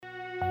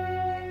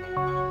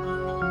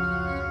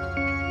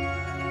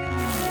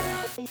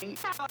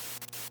Welcome.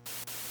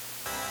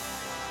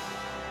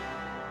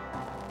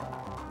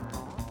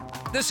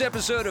 This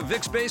episode of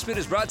Vic's Basement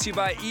is brought to you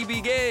by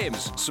EB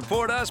Games.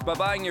 Support us by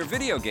buying your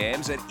video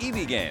games at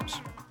EB Games.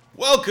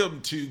 Welcome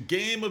to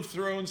Game of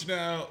Thrones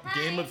Now.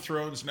 Hi. Game of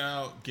Thrones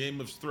Now.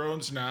 Game of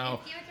Thrones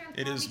Now. It's Game of Thrones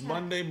It is Coffee Talk.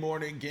 Monday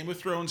morning. Game of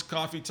Thrones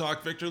Coffee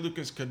Talk. Victor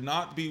Lucas could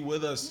not be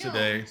with us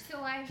today.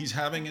 He's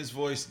having his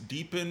voice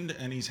deepened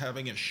and he's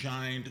having it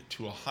shined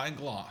to a high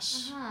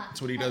gloss.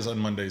 That's what he does on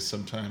Mondays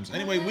sometimes.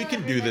 Anyway, we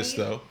can do this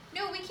though.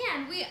 No, we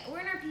can. We're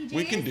in our PJs.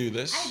 We can do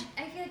this.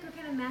 I feel like we're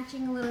kind of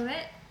matching a little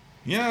bit.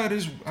 Yeah, it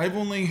is. I've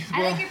only.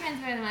 I like your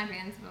pants better than my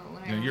pants, but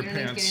whatever. Yeah, your we don't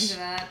need to get pants into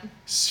that.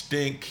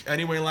 stink.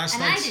 Anyway, last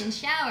And night. I didn't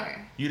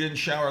shower. You didn't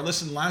shower.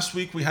 Listen, last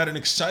week we had an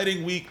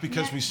exciting week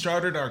because Yeah. we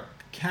started our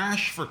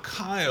Cash for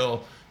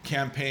Kyle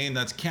campaign.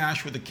 That's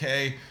Cash with a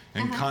K,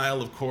 and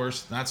Kyle, of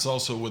course, that's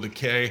also with a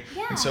K.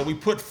 Yeah. And so we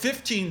put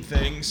 15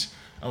 things.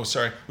 Oh,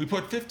 sorry. We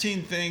put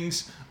 15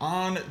 things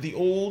on the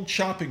old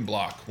chopping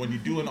block. When you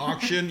do an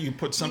auction, you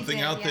put something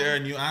did, out yeah. there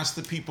and you ask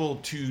the people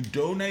to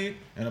donate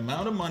an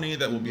amount of money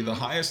that will be Mm-hmm. the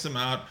highest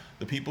amount.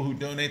 The people who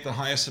donate the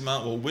highest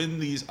amount will win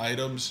these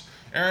items.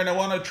 Aaron, I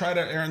want to try to.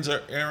 Aaron's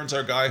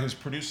our guy who's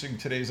producing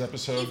today's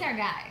episode. He's our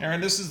guy.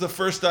 Aaron, this is the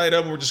first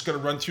item. We're just going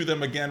to run through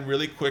them again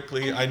really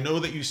quickly. I know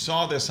that you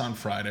saw this on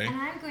Friday. And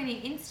I'm going to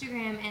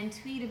Instagram and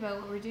tweet about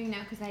what we're doing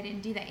now because I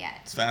didn't do that yet.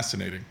 It's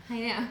fascinating. I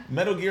know.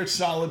 Metal Gear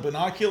Solid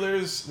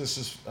binoculars. This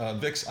is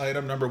Vic's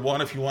item number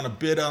 1. If you want to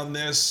bid on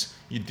this,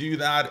 you do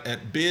that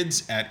at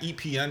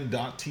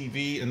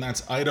bids@epn.tv, and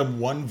that's item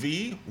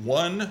 1V.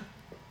 1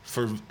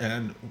 for,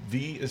 and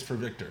V is for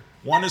Victor.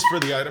 1 is for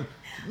the item.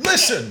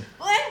 Listen!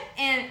 One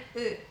and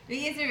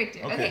V is for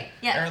Victor. Okay.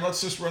 Yeah. Aaron,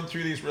 let's just run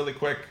through these really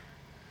quick.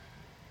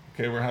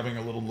 Okay, we're having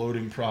a little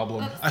loading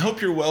problem. Oops. I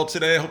hope you're well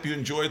today. I hope you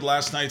enjoyed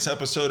last night's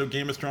episode of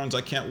Game of Thrones.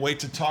 I can't wait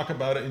to talk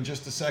about it in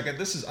just a second.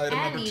 This is item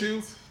number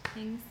 2.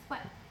 Things.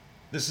 What?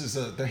 This is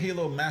the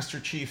Halo Master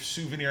Chief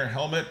souvenir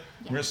helmet.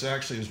 Yeah. Marissa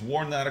actually has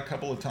worn that a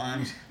couple of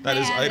times. That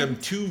is haven't. item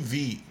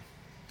 2V.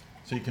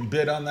 So you can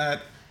bid on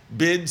that.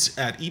 Bids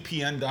at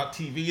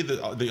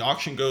epn.tv. The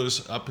auction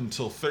goes up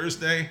until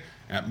Thursday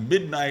at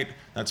midnight.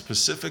 That's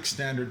Pacific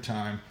Standard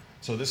Time.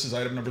 So this is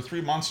item number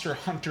 3, Monster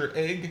Hunter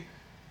egg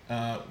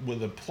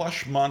with a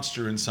plush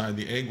monster inside.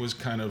 The egg was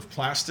kind of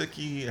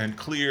plasticky and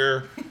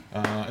clear.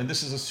 And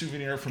this is a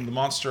souvenir from the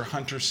Monster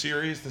Hunter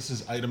series. This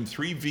is item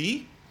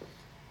 3V.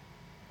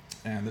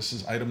 And this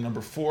is item number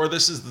 4.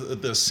 This is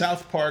the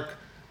South Park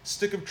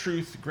Stick of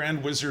Truth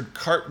Grand Wizard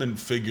Cartman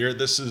figure.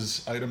 This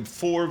is item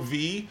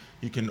 4V.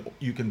 You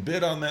can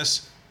bid on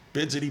this.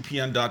 Bids at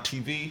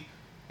epn.tv.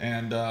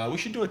 And we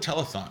should do a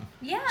telethon.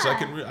 Yeah. So I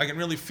can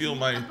really feel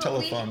my But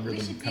telethon we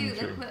rhythm should coming do,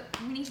 through.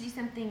 we need to do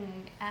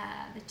something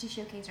to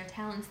showcase our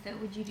talents, though.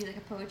 Would you do like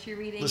a poetry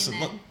reading? Listen,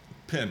 and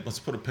then... let's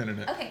put a pin in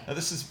it. Okay. Now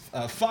this is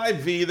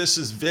 5V. This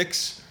is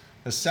Vic's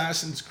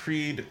Assassin's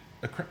Creed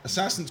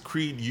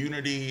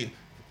Unity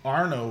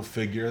Arno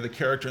figure. The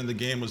character in the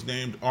game was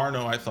named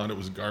Arno. I thought it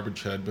was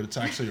Garbage Head, but it's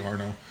actually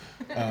Arno.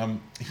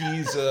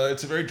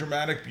 It's a very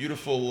dramatic,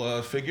 beautiful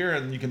figure,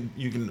 and you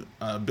can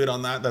bid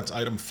on that. That's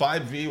item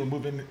 5V. We're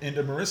moving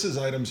into Marissa's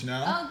items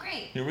now. Oh,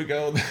 great. Here we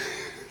go.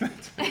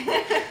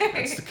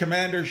 That's the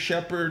Commander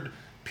Shepard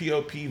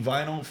POP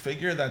vinyl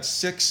figure. That's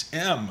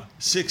 6M.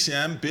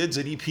 6M. Bids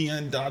at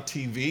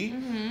epn.tv.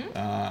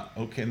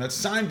 Okay, and that's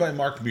signed by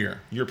Mark Meir.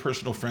 You're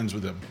personal friends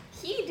with him.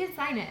 He did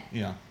sign it.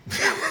 Yeah.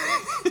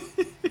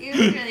 It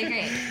was really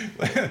great.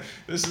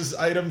 This is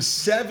item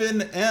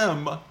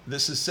 7M.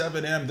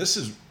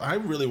 I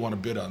really want to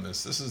bid on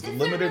this. This is the This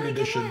is a limited really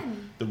good edition,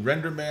 one. the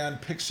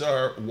Renderman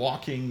Pixar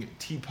walking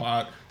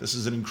teapot. This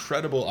is an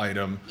incredible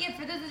item. Yeah,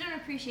 for those that don't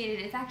appreciate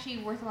it, it's actually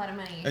worth a lot of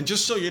money. And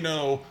just so you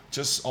know,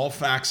 just all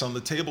facts on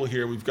the table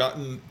here, we've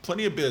gotten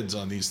plenty of bids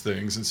on these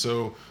things. And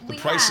so the We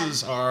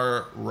prices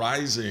are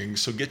rising.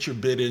 So get your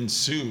bid in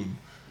soon.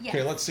 Yes.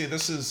 Okay, let's see.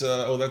 This is,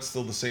 that's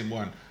still the same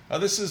one.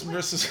 This is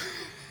Marissa's.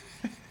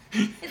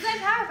 It's my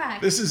power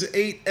pack. This is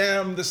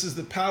 8M. This is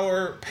the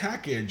Power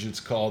Package, it's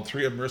called.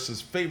 3 of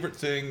Marissa's favorite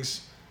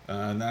things.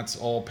 And that's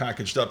all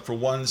packaged up for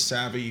one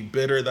savvy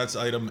bidder. That's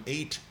item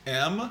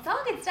 8M. It's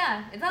all good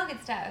stuff. It's all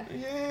good stuff.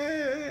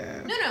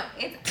 Yeah. No,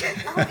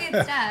 it's all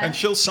good stuff. And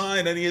she'll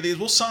sign any of these.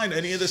 We'll sign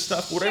any of this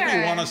stuff, whatever you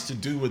Sure. want us to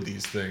do with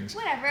these things.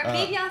 Whatever.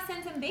 Maybe I'll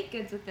send some baked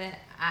goods with it.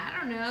 I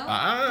don't know.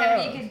 Ah.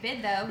 That'd be a good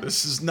bid, though.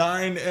 This is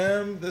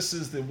 9M. This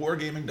is the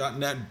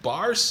Wargaming.net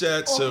bar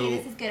set. Okay, So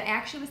this is good. I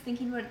actually was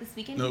thinking about it this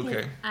weekend because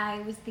Okay. I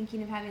was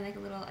thinking of having like a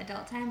little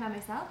adult time by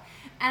myself,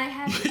 and I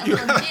had a you,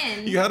 little had,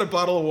 gin. you had a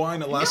bottle of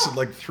wine that lasted No,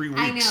 like 3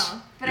 weeks. I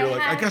know, but You're I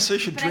like, had, I guess I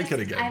should but drink it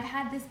again. I've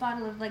had this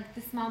bottle of like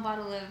the small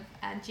bottle of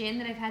gin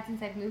that I've had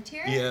since I've moved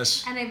here.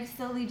 Yes. And I've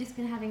slowly just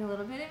been having a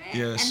little bit of it.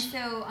 Yes. And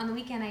so on the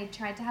weekend I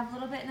tried to have a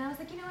little bit, and I was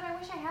like, you know what? I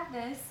wish I had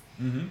this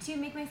to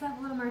make myself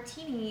a little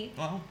martini.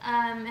 Well,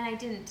 and I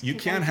didn't. you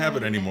because can't I have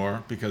it wanted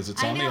anymore because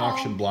it's I on the know,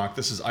 auction block.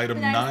 This is item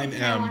But I was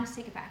thinking I 9M. want to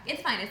take it back.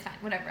 It's fine.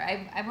 Whatever.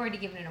 I've already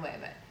given it away,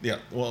 but. Yeah,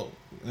 well,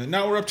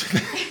 now we're up to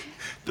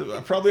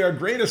probably our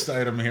greatest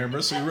item here,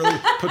 Marissa. You really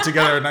put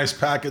together a nice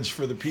package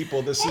for the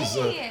people. This is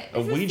Hey, a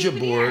this is Ouija board.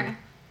 souvenir.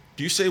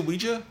 Do you say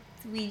Ouija?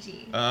 It's Ouija.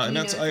 And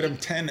You that's know it's item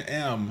Ouija.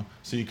 10M.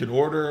 So you can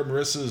order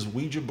Marissa's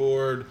Ouija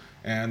board,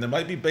 and there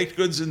might be baked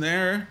goods in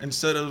there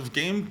instead of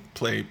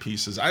gameplay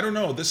pieces. I don't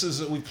know.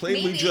 We played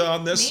Maybe, Ouija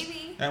on this,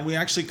 maybe. and we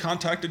actually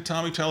contacted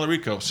Tommy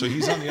Tallarico, so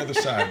he's on the other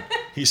side.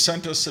 He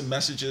sent us some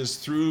messages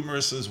through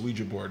Marissa's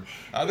Ouija board.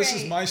 This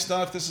is Great. my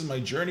stuff. This is my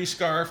Journey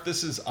scarf.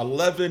 This is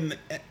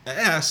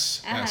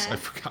 11S. I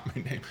forgot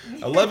my name.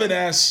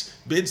 11S.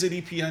 Bids at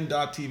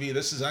EPN.tv.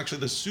 This is actually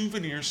the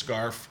souvenir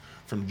scarf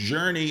from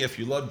Journey. If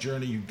you love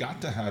Journey, you got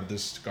to have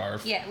this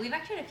scarf. Yeah, we've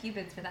actually had a few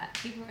bids for that.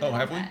 People really Oh, love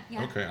have we? that.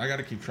 Yeah. Okay, I got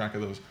to keep track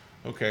of those.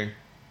 Okay.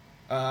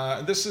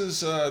 This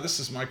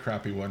is my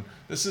crappy one.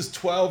 This is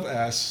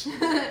 12S.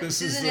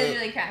 This is Isn't it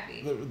really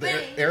crappy? the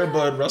But,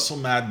 Airbud Russell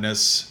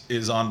Madness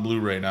is on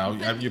Blu-ray now.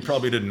 You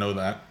probably didn't know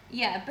that.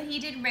 Yeah, but he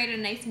did write a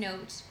nice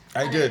note.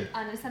 I did.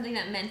 On something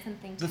that meant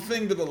something to The him.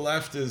 thing to the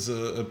left is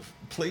a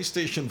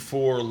PlayStation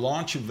 4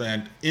 launch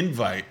event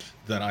invite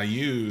that I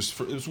used.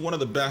 It was one of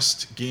the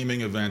best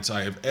gaming events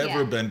I have ever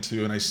Yeah. been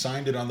to, and I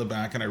signed it on the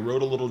back, and I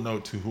wrote a little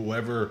note to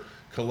whoever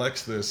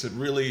collects this. It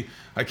really,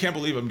 I can't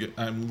believe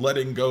I'm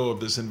letting go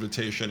of this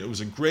invitation. It was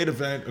a great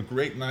event, a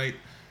great night,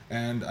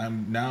 and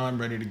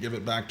I'm ready to give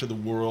it back to the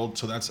world.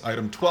 So that's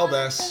item 12S. Oh,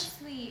 that's so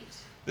sweet.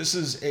 This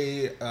is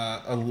a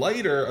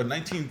lighter, a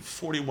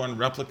 1941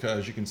 replica,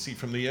 as you can see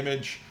from the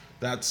image.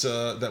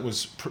 That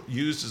was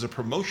used as a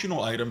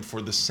promotional item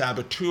for the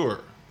Saboteur.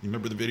 You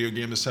remember the video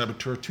game, The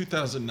Saboteur,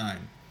 2009.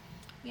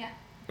 Yeah.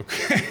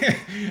 Okay,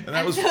 and that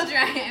I'm was still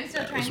trying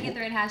was- to get the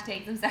right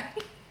hashtags. I'm sorry.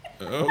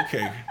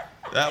 okay.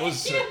 That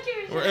was, You don't give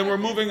a shit and we're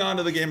about moving on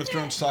to the Game of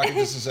Thrones talk in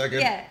just a second.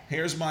 Yeah.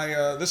 Here's my,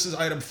 this is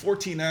item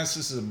 14S.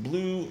 This is a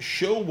blue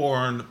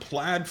show-worn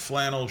plaid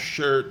flannel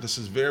shirt. This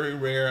is very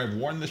rare. I've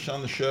worn this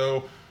on the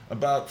show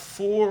about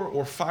 400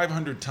 or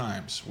 500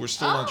 times. We're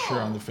still not sure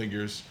on the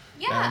figures.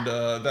 Yeah,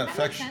 And that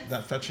makes sense.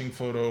 that fetching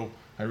photo,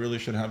 I really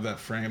should have that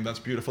frame. That's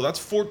beautiful. That's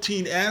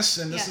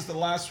 14S, and this Yeah. is the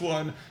last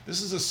one.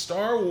 This is a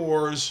Star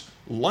Wars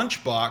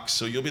lunchbox,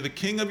 so you'll be the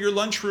king of your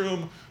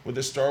lunchroom with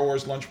this Star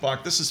Wars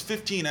lunchbox. This is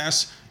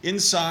 15S.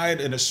 Inside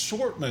an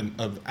assortment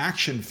of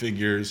action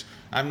figures.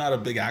 I'm not a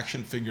big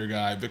action figure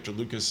guy. Victor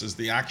Lucas is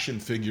the action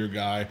figure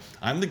guy.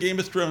 I'm the Game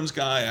of Thrones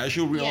guy, as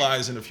you'll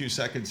realize in a few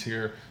seconds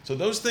here. So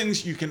those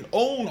things, you can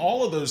own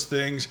all of those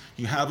things.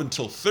 You have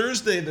until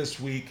Thursday this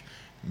week,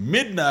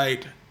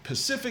 midnight,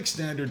 Pacific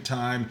Standard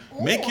Time.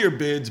 Make Ooh. your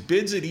bids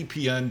at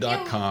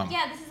EPN.com.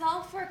 Yeah, this is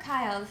all for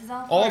Kyle. This is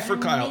all for, All for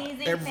an Kyle.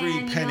 amazing Every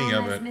fan. penny You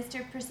know, of as it.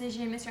 Mr.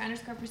 Precision, Mr.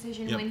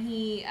 _Precision, Yep. when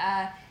he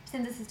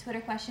sends us his Twitter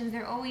questions,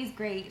 they're always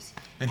great.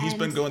 And he's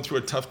been going through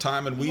a tough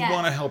time, and we Yeah.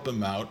 want to help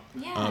him out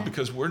Yeah.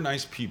 because we're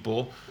nice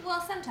people.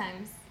 Well,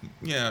 sometimes.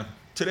 Yeah,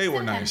 today we're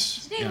Sometimes.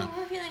 nice. Today Yeah.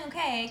 we're feeling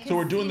okay. 'Cause, So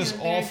we're doing you this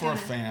know, all they're for a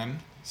gonna- fan.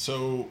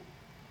 So,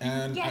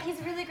 and Yeah, he's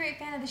a really great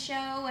fan of the show,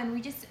 and I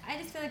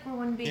just feel like we're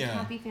one big Yeah.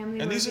 happy family.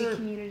 And We're these a big are-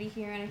 community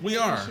here, and I feel we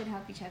like are. we should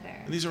help each other.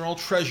 these are all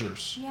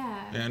treasures. Yeah.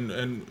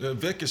 And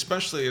Vic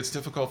especially, it's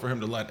difficult for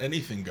him to let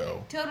anything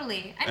go.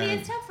 Totally. I mean, And-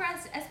 it's tough for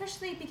us,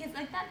 especially because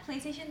like that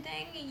PlayStation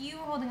thing, you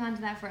were holding on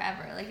to that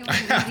forever. Like it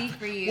wasn't easy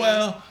for you.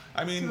 Well,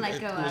 I mean, let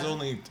it go was of.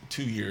 only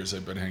 2 years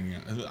I've been hanging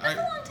on. That's a long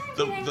time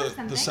to hang on to the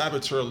something.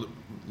 Saboteur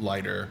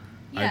lighter,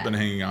 Yeah. I've been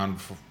hanging on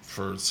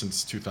for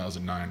since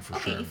 2009 for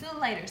Okay, sure. so the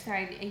lighter.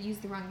 Sorry, I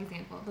used the wrong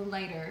example. The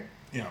lighter.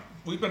 Yeah,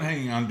 we've been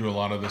hanging on to a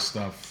lot of this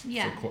stuff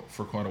Yeah.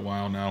 for quite a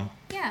while now.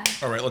 Yeah.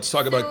 All right, let's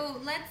talk about.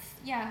 So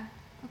yeah.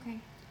 Okay.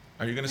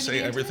 Are you going to wanna say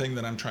get into everything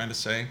that I'm trying to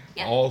say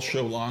Yeah. all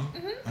show long?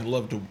 I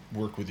love to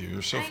work with you.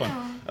 You're so I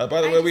fun. know.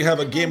 By the I way, we just have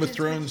a really Game of wanted to switch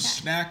Thrones that.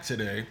 snack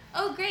today.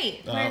 Oh,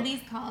 great. What are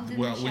these called? In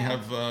Well, the we show?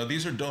 have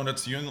these are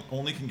donuts. You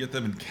only can get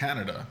them in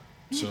Canada.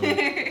 So You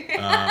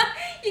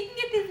can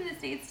get these in the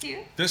States too.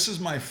 this is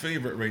my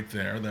favorite right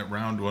there, that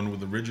round one with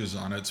the ridges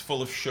on it. It's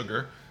full of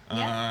sugar.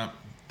 Yeah.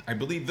 I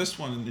believe this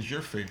one is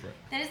your favorite.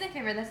 That is my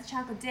favorite. That's a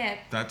chocolate dip.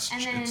 It's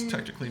then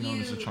technically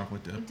known as a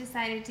chocolate dip. You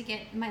decided to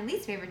get my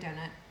least favorite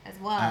donut as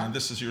well. And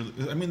this is your.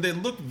 I mean, they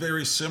look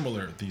very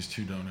similar, these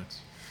two donuts,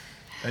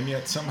 and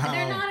yet somehow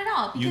They're not at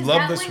all, you because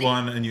love that this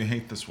one- one and you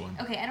hate this one.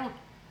 Okay, I don't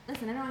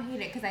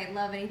hate it because I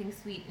love anything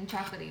sweet and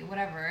chocolatey,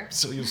 whatever.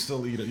 So you'll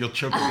still eat it. You'll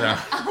choke it down.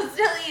 I'll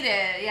still eat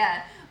it,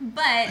 yeah.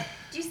 But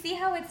do you see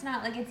how it's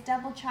not like it's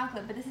double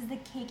chocolate, but this is the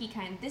cakey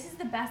kind. This is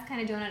the best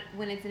kind of donut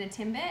when it's in a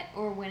Timbit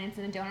or when it's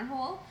in a donut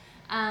hole.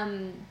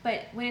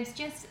 But when it's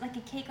just like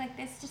a cake like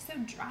this, just so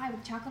dry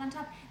with chocolate on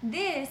top,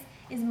 this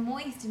is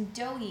moist and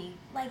doughy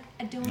like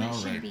a donut All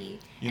should right. be.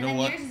 You and know then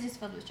what? yours is just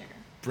filled with sugar.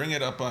 Bring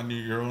it up on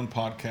your own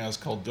podcast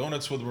called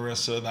Donuts with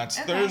Marissa. That's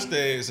Okay.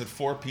 Thursdays at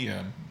 4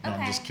 p.m. No, I'm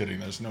Okay. just kidding.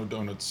 There's no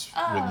donuts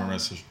Oh. with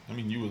Marissa. I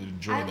mean, you would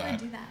enjoy I that. would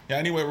do that. Yeah,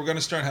 anyway, we're going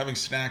to start having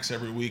snacks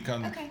every week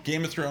on Okay.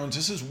 Game of Thrones.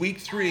 This is week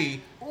 3.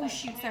 Oh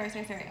shoot! Sorry.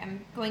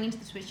 I'm going into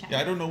the Twitch channel.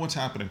 Yeah, I don't know what's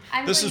happening.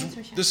 I'm This going is into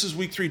Twitch this is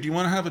week 3. Do you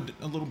want to have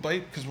a little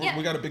bite? Because Yeah.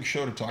 we got a big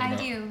show to talk I about.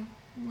 do.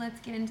 Let's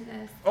get into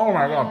this. Oh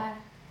my God.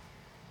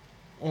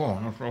 Oh,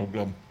 that's so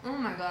good. Oh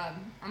my god.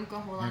 I'm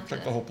gonna hold on to Take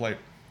this. the whole plate.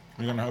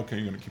 You're gonna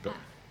keep it.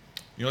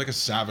 You're like a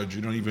savage.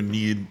 You don't even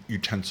need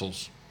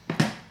utensils.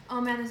 Oh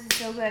man, this is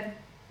so good.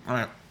 All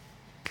right.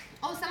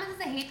 Oh, someone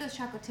says I hate those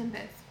chocolate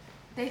Timbits.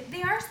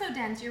 They are so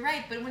dense, you're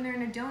right, but when they're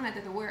in a donut,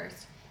 they're the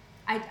worst.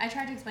 I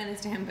tried to explain this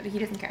to him, but he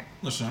doesn't care.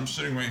 Listen, I'm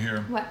sitting right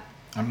here. What?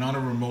 I'm not a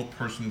remote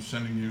person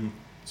sending you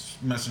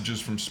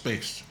messages from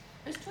space.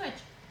 It's Twitch.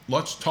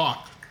 Let's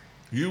talk.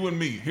 You and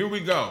me. Here we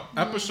go.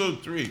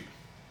 Episode 3.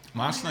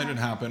 Last night it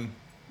happened.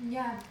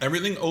 Yeah.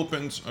 Everything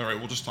opens. All right,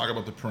 we'll just talk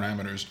about the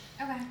parameters.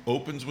 Okay.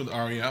 Opens with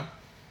Arya,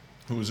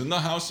 who is in the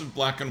House of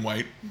Black and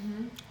White.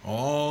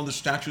 All the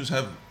statues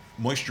have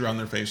moisture on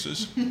their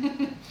faces.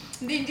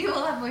 They do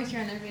all have moisture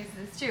on their faces,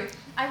 it's true.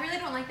 I really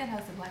don't like that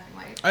House of Black and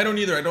White. I don't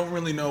either. I don't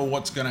really know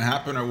what's going to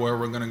happen or where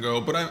we're going to go,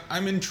 but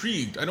I'm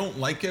intrigued. I don't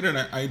like it, and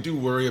I do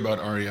worry about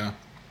Arya.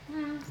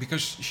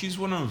 Because she's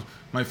one of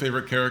my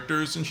favorite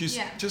characters, and she's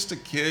just a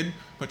kid,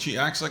 but she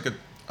acts like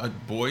a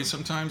boy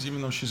sometimes,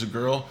 even though she's a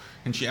girl,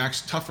 and she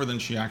acts tougher than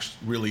she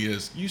really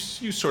is. You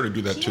sort of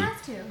do that too.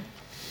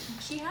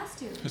 She has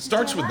to. It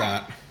starts with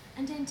that.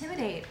 And to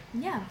intimidate,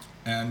 yeah.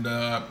 And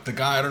the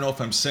guy, I don't know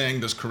if I'm saying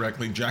this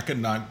correctly,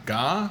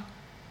 Jakanaga?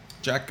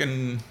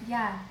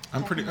 Yeah.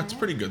 That's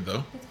pretty good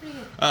though. It's pretty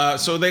good.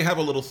 So they have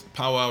a little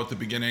powwow at the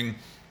beginning,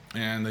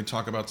 and they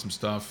talk about some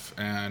stuff,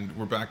 and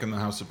we're back in the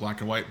House of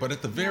Black and White. But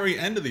at the very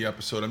end of the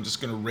episode, I'm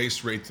just going to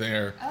race right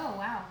there. Oh,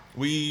 wow.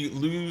 We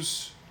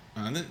lose,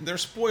 they're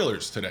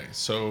spoilers today.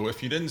 So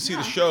if you didn't see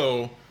the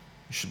show,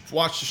 you should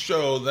watch the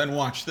show, then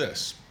watch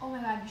this. Oh my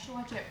god, you should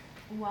watch it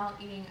while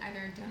eating either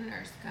a donut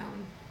or a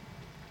scone.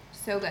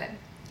 So good.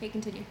 Okay,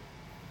 continue.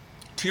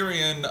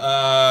 Tyrion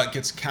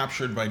gets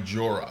captured by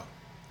Jorah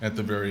at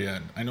the very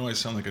end. I know I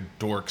sound like a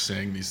dork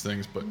saying these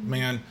things, but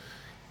man,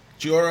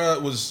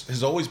 Jorah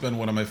has always been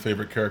one of my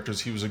favorite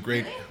characters. He was a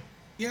great,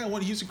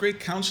 he's a great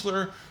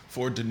counselor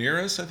for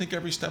Daenerys. I think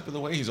every step of the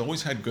way, he's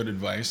always had good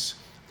advice.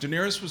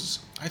 Daenerys was,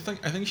 I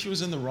think she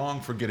was in the wrong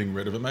for getting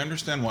rid of him. I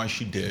understand why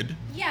she did.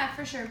 Yeah,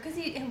 for sure, because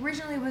he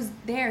originally was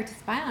there to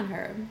spy on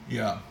her.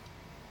 Yeah.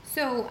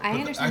 So I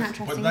understand not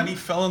trusting But then he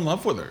fell in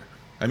love with her.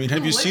 I mean,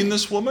 have you seen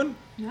this woman?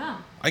 No.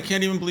 I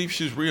can't even believe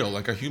she's real,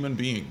 like a human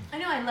being. I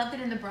know, I loved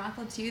it in the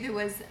brothel too. There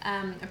was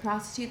a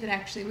prostitute that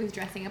actually was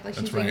dressing up like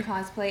she was doing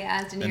cosplay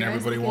as Daenerys. And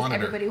everybody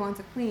wanted her. Everybody wants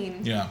a queen.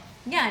 Yeah.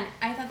 Yeah, and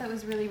I thought that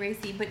was really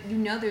racy, but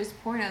there's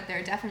porn out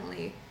there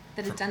definitely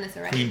that has done this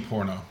already. Queen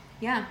porno.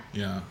 Yeah.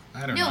 Yeah.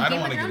 I don't know. I don't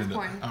want to get into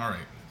porn. All right.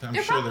 I'm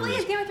there sure probably there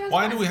is. Game of Thrones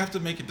Why porn. do we have to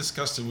make it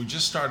disgusting? We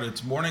just started.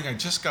 It's morning. I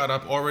just got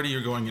up. Already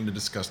you're going into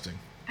disgusting.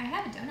 I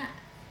had a donut.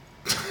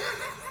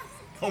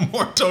 No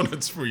more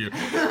donuts for you.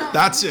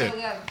 That's it. So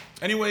good.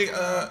 Anyway,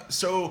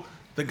 so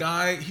the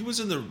guy, he was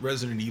in the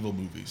Resident Evil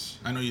movies.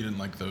 I know you didn't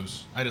like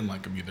those. I didn't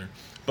like him either.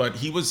 But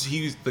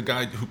he's the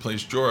guy who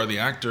plays Jorah, the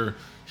actor.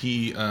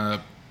 He,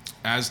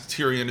 as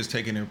Tyrion is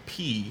taking a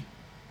pee,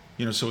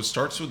 so it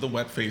starts with the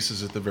wet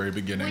faces at the very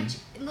beginning. Which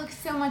looks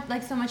so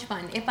much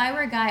fun. If I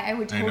were a guy, I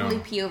would totally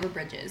pee over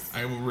bridges.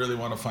 I really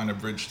want to find a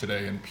bridge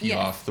today and pee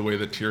off the way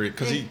that Tyrion,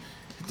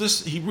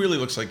 because he really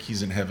looks like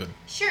he's in heaven.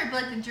 Sure,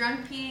 but like the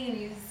drunk peeing and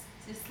he's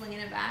just slinging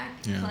it back,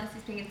 plus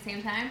he's peeing at the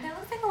same time, that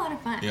looks like a lot of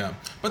fun. Yeah,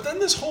 but then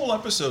this whole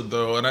episode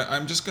though, and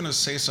I'm just gonna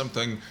say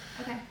something.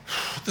 Okay.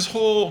 This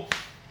whole,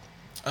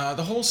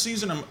 the whole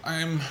season,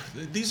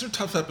 these are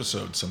tough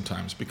episodes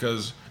sometimes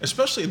because,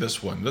 especially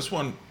this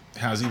one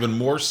has even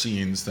more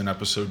scenes than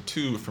episode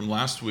 2 from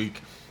last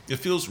week. It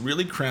feels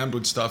really crammed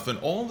with stuff and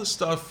all the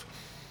stuff,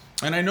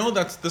 and I know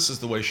this is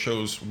the way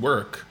shows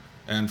work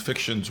and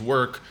fictions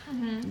work.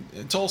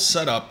 It's all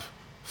set up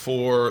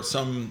for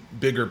some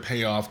bigger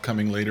payoff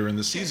coming later in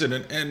the season.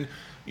 And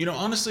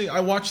honestly,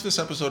 I watched this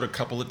episode a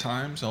couple of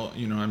times.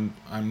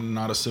 I'm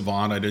not a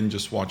savant. I didn't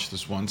just watch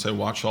this once. I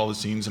watched all the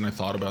scenes and I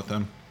thought about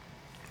them.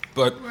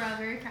 But we're all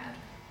very proud.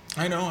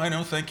 I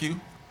know. Thank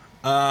you.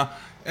 But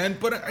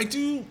I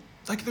do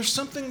there's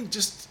something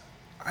it's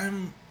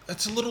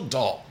a little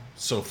dull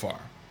so far.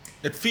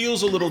 It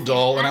feels a little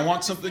dull, and I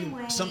want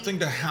something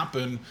to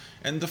happen.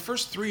 And the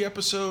first 3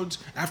 episodes,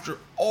 after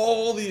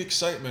all the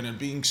excitement and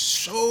being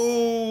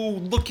so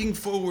looking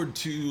forward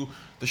to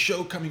the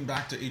show coming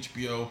back to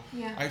HBO,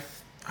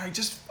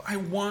 I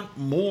want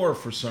more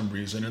for some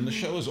reason. And the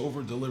show has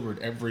over-delivered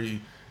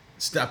every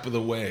step of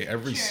the way,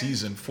 every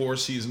season, 4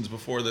 seasons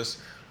before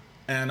this.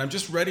 And I'm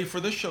just ready for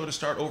this show to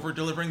start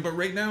over-delivering. But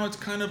right now, it's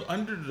kind of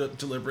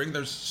under-delivering.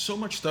 There's so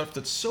much stuff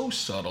that's so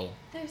subtle.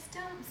 There's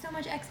still so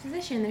much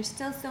exposition. There's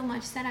still so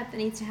much setup that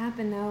needs to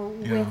happen, though,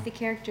 with the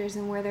characters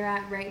and where they're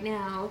at right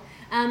now.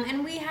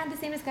 And we had the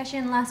same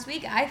discussion last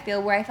week, I feel,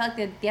 where I felt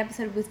that the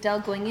episode was dull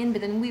going in,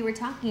 but then we were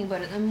talking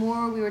about it. The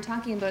more we were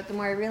talking about it, the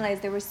more I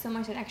realized there was so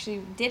much that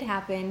actually did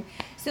happen.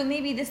 So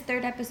maybe this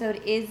 3rd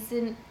episode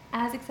isn't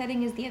as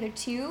exciting as the other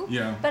 2.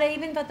 Yeah. But I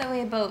even felt that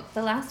way about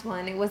the last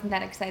one. It wasn't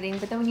that exciting.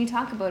 But then when you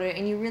talk about it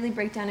and you really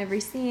break down every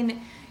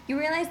scene, you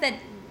realize that,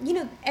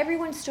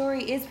 everyone's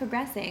story is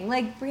progressing.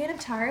 Like Brienne of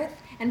Tarth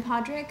and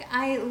Podrick,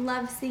 I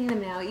love seeing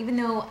them now, even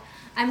though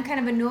I'm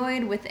kind of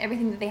annoyed with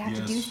everything that they have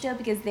to do still,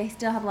 because they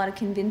still have a lot of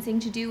convincing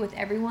to do with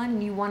everyone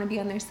and you want to be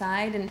on their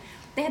side. And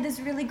they had this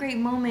really great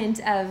moment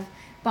of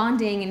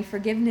bonding and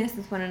forgiveness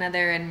with one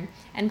another, and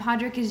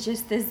Podrick is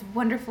just this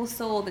wonderful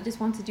soul that just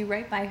wants to do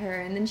right by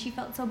her, and then she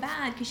felt so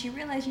bad because she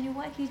realized, you know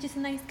what, he's just a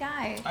nice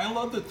guy. I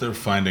love that they're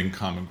finding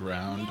common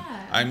ground.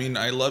 Yeah. I mean,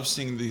 I love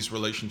seeing these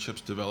relationships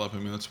develop. I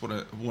mean, that's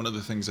one of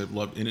the things I've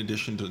loved, in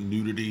addition to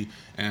nudity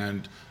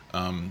and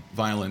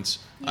violence.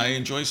 Yeah. I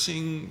enjoy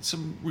seeing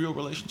some real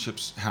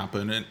relationships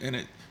happen,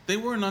 and they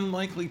were an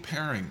unlikely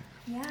pairing.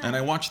 Yeah. And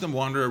I watched them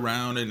wander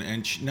around,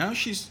 and now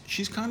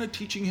she's kind of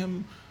teaching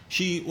him.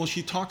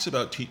 She talks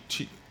about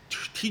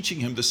teaching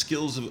him the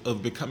skills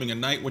of becoming a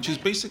knight, which is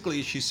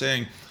basically, she's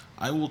saying,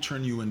 I will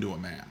turn you into a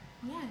man.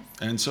 Yes.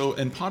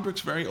 And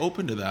Podrick's very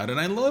open to that. And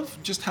I love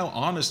just how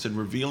honest and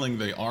revealing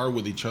they are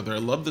with each other. I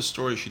love the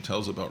story she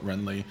tells about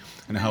Renly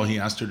and how he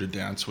asked her to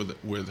dance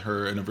with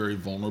her in a very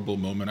vulnerable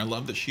moment. I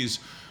love that she's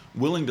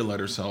willing to let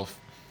herself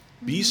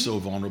be so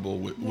vulnerable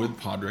with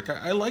Podrick.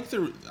 I like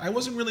I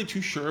wasn't really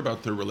too sure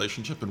about their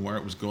relationship and where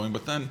it was going,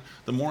 but then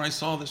the more I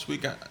saw this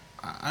week,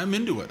 I'm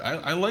into it.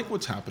 I like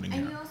what's happening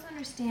here. And you also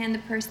understand the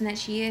person that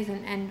she is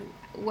and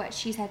what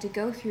she's had to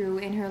go through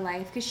in her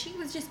life, because she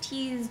was just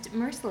teased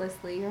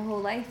mercilessly her whole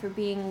life for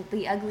being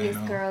the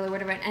ugliest girl or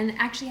whatever, and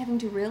actually having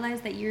to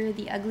realize that you're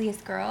the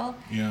ugliest girl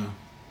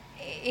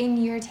in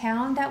your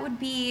town, that would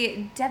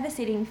be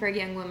devastating for a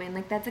young woman.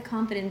 Like, that's a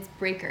confidence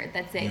breaker.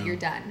 That's it. You're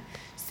done.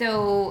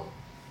 So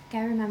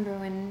I remember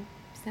when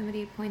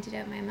somebody pointed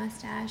out my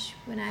mustache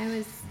when I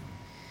was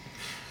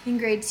in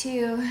grade 2.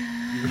 Your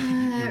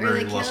That very really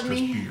killed lustrous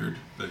me. beard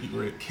that you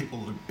were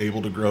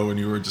able to grow when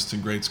you were just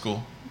in grade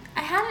school.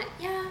 I had it,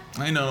 yeah.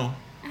 I know.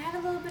 I had a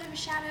little bit of a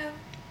shadow.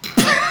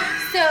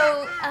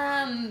 So,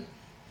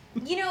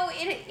 you know,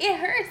 it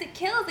hurts, it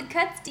kills, it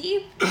cuts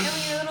deep. You know,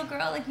 when you're a little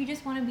girl, like, you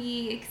just want to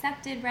be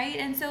accepted, right?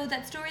 And so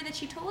that story that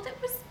she told, it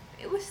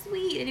was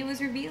sweet, and it was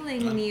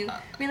revealing, and you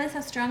realize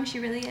how strong she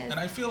really is. And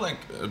I feel like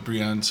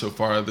Brienne so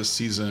far this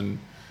season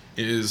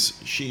is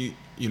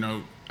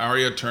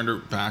Arya turned her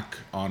back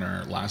on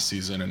her last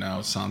season, and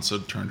now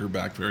Sansa turned her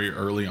back very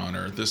early on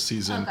her this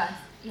season. Oh gosh,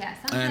 yeah,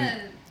 Sansa.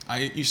 And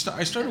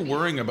I started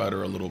worrying about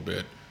her a little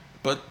bit,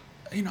 but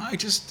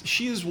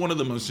she is one of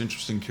the most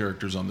interesting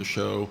characters on the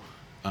show.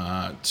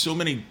 So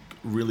many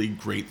really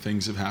great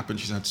things have happened.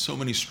 She's had so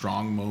many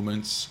strong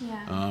moments.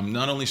 Yeah.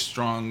 Not only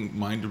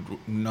strong-minded,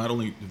 not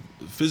only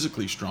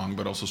physically strong,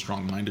 but also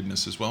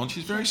strong-mindedness as well. And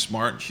she's very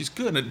smart. She's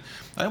good. And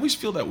I always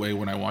feel that way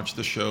when I watch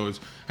the shows.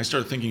 I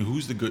start thinking,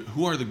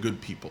 who are the good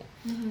people,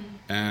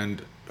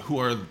 and who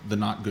are the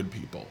not good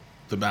people,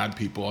 the bad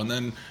people. And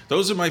then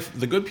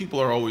the good people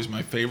are always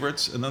my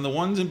favorites. And then the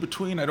ones in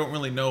between, I don't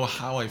really know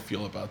how I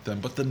feel about them.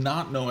 But the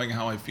not knowing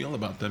how I feel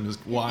about them is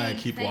why I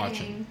keep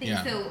watching.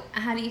 Yeah. So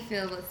how do you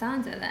feel about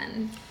Sansa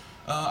then?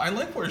 I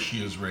like where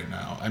she is right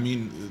now. I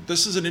mean,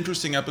 this is an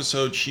interesting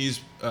episode.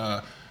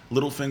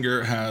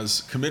 Littlefinger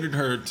has committed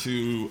her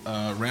to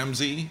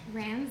Ramsay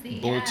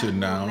Bolton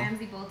now.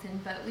 Ramsay Bolton,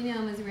 but we know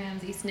him as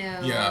Ramsay Snow,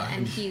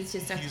 and he's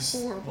just he's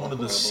horrible, one of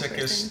the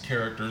sickest person.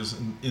 characters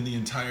in the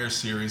entire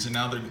series, and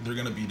now they're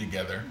going to be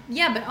together.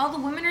 Yeah, but all the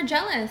women are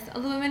jealous.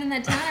 All the women in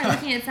that town are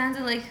looking at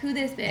Sansa like, who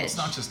this bitch? Well, it's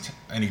not just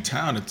any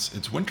town; it's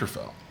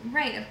Winterfell.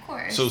 Right, of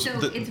course. So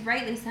it's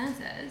rightly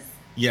Sansa's.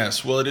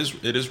 Yes, well, it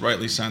is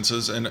rightly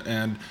Sansa's,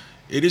 and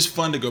it is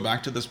fun to go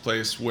back to this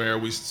place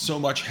where so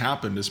much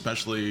happened,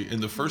 especially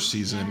in the first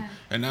season,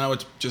 and now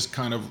it's just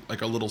kind of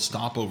like a little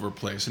stopover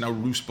place. And now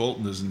Roose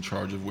Bolton is in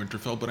charge of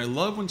Winterfell, but I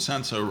love when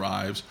Sansa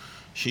arrives.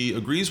 She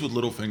agrees with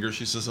Littlefinger.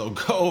 She says, I'll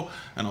go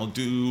and I'll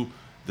do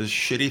this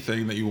shitty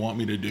thing that you want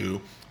me to do.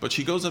 But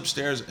she goes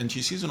upstairs and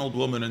she sees an old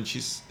woman, and she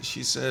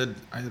said,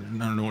 I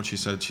don't know what she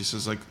said. She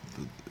says, like,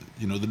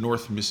 the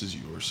North misses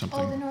you or something.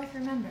 Oh, the North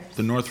remembers.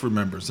 The North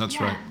remembers.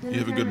 That's right. You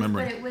have a good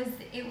memory. But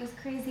it was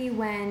crazy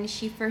when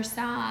she first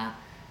saw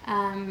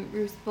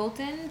Roose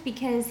Bolton,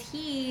 because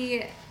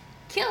he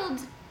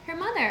killed her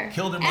mother.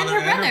 Killed her mother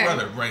and her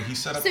brother. Right. He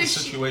set up the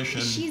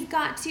situation. She's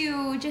got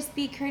to just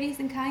be courteous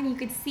and kind. You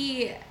could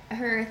see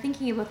her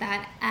thinking about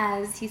that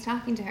as he's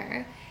talking to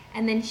her,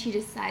 and then she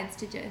decides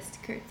to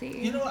just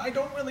curtsy. I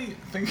don't really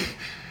think.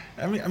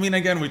 I mean,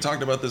 again, we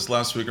talked about this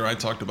last week, or I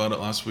talked about it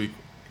last week.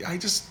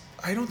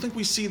 I don't think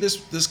we see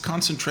this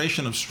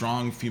concentration of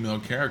strong female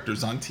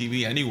characters on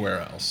TV anywhere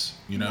else,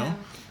 Yeah.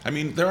 I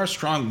mean, there are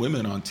strong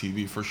women on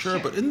TV for sure,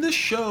 but in this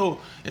show,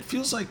 it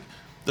feels like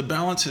the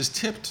balance has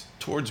tipped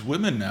towards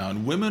women now,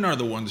 and women are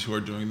the ones who are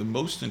doing the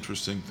most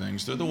interesting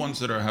things. They're the ones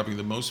that are having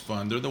the most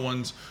fun. They're the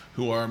ones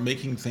who are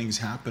making things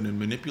happen and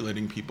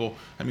manipulating people.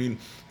 I mean,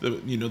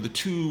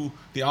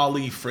 the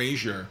Ali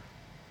Frazier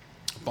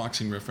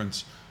boxing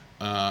reference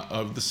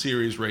of the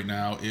series right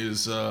now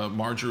is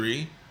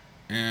Marjorie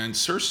and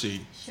Cersei.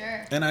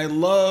 Sure. And I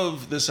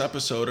love this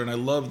episode, and I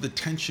love the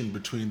tension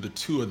between the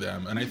two of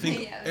them. And I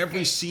think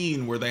every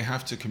scene where they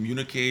have to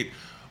communicate,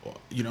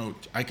 you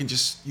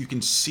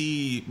can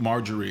see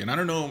Marjorie. And I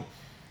don't know,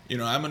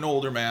 I'm an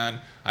older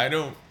man. I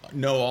don't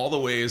know all the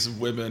ways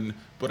of women,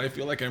 but I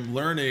feel like I'm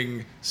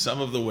learning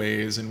some of the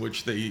ways in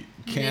which they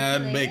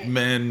can make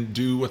men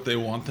do what they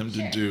want them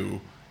to do.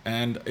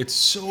 And it's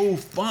so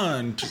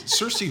fun.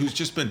 Cersei, who's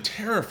just been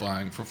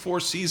terrifying for 4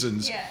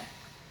 seasons. Yeah.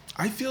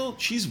 I feel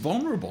she's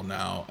vulnerable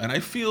now, and I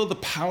feel the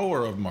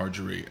power of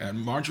Marjorie. And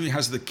Marjorie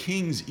has the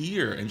king's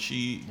ear, and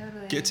she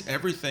Totally. gets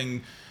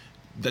everything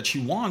that she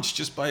wants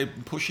just by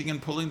pushing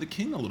and pulling the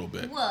king a little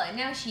bit. Well,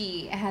 now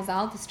she has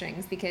all the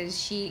strings because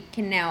she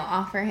can now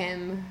offer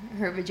him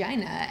her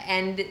vagina,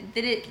 and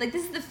that it like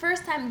this is the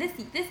first time this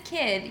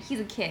kid, he's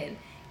a kid.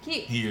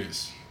 He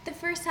is. The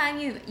first time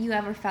you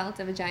ever felt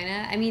a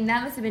vagina, I mean,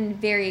 that must have been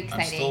very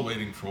exciting. I'm still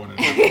waiting for one of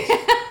those.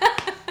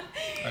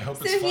 I hope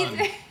it's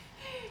fun.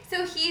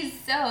 So he's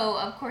so,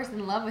 of course,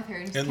 in love with her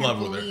and just In can't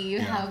love with her, believe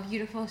yeah. how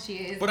beautiful she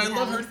is. But I and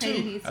love how her excited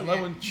he too. is I to love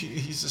her. when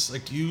he's just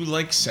like, you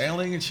like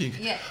sailing? And she,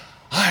 Yeah.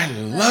 I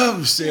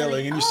love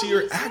sailing. And you see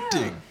her me too.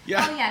 acting.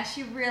 Yeah. Oh yeah,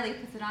 she really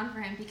puts it on for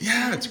him because Yeah,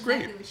 she knows it's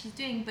exactly great. what she's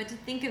doing. But to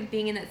think of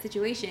being in that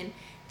situation,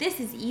 this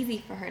is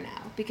easy for her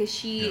now because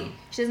she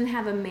doesn't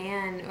have a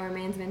man or a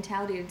man's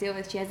mentality to deal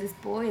with. She has this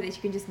boy that she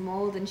can just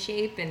mold and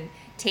shape and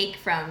take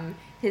from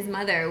his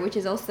mother, which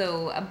is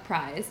also a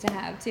prize to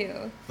have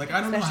too. Like, I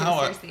don't know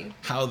Especially with Cersei.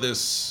 how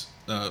this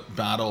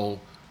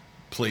battle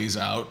plays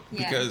out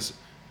Yeah. because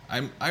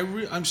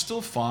I'm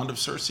still fond of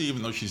Cersei,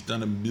 even though she's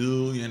done a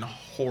million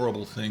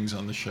horrible things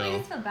on the I show.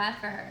 just feel bad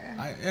for her.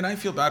 I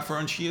feel bad for her,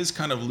 and she is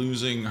kind of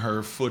losing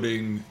her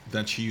footing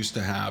that she used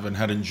to have and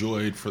had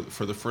enjoyed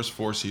for the first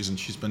 4 seasons.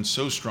 She's been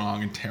so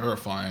strong and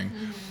terrifying,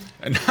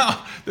 and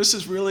now this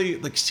is really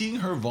like seeing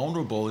her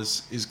vulnerable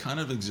is kind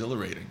of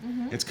exhilarating.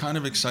 It's kind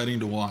of exciting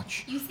to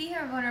watch. You see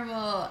her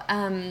vulnerable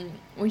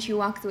when she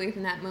walks away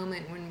from that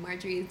moment when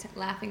Marjorie's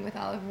laughing with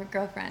all of her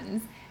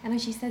girlfriends, and then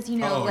she says, "You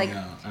know, Oh, like,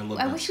 yeah. I love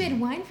I that wish we scene.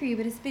 had wine for you,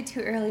 but it's a bit too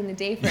early in the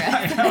day for us."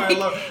 I know, I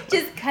love-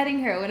 just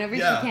cutting her whenever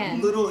she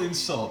can. little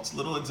insults,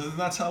 and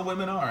that's how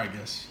women are, I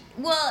guess.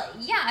 Well,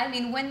 yeah, I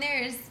mean, when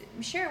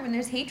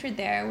there's hatred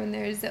there, when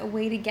there's a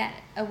way to get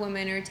a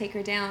woman or take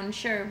her down,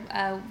 sure,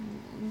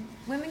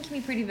 women can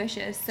be pretty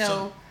vicious.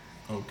 So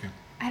Okay.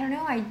 I don't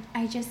know.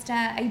 I just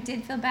I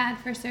did feel bad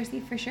for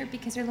Cersei for sure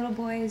because her little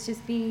boy is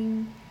just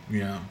being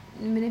Yeah.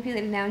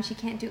 manipulated now and she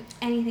can't do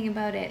anything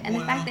about it. And the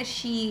Well- fact that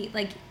he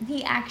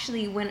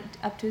actually went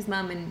up to his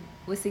mom and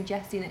was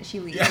suggesting that she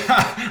leave.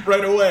 Yeah,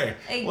 right away.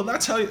 Like- Well,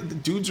 that's how the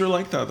dudes are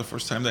like that the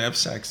first time they have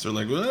sex. They're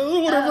like,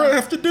 well, whatever I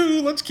have to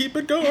do, let's keep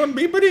it going,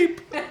 beep a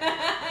deep.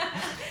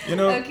 You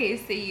know. Okay,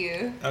 so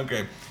you.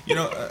 Okay. You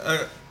know,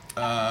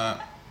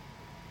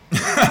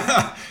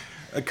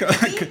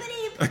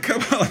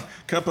 a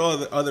couple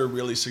of other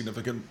really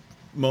significant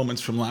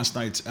moments from last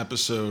night's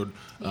episode.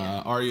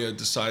 Arya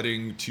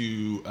deciding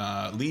to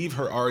leave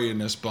her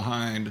Arya-ness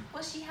behind.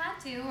 Well, she had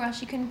to, or else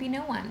she couldn't be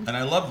no one. And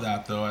I love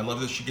that, though. I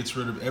love that she gets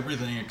rid of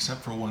everything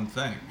except for one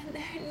thing.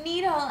 Her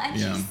needle, and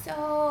Yeah. she's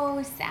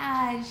so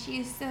sad. She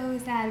is so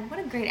sad. What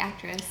a great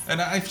actress.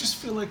 And I just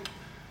feel like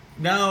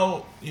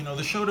now, you know,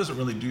 the show doesn't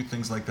really do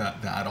things like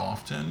that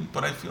often,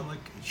 but I feel like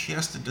she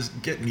has to just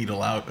get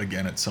Needle out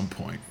again at some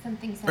point.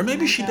 Something Or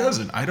maybe she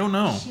doesn't. I don't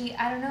know.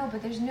 I don't know,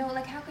 but there's no,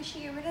 like, how could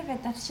she get rid of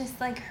it? That's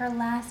just, like, her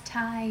last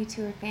tie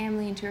to her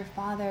family and to her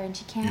father, and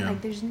she can't,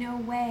 like, there's no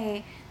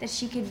way that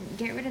she could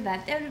get rid of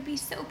that. That would be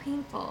so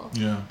painful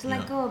to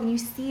let go of, and you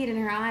see it in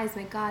her eyes.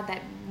 My God,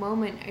 that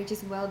moment, it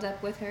just welled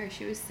up with her.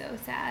 She was so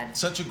sad.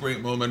 Such a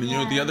great moment. And, you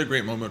know, the other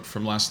great moment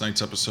from last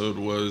night's episode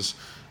was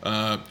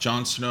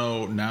Jon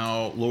Snow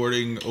now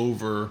lording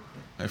over,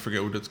 I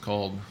forget what it's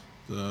called.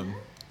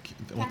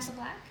 Castle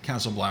Black?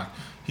 Castle Black.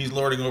 He's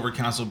lording over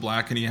Castle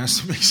Black, and he has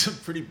to make some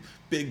pretty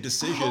big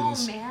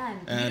decisions. Oh, man.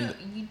 And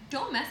You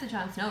don't message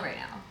Jon Snow right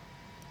now.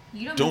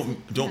 You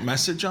don't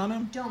message on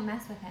him? Don't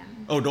mess with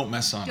him. Oh, don't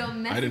mess on Don't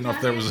him. mess I didn't know on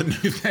if there him. was a new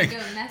thing.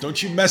 Don't mess Don't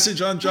with you him.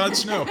 message on Jon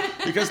Snow.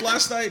 Because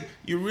last night,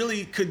 you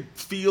really could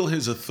feel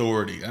his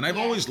authority. And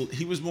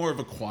he was more of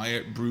a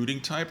quiet,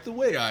 brooding type, the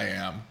way I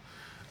am.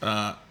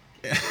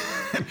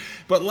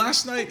 But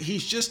last night,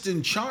 he's just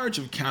in charge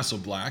of Castle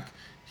Black.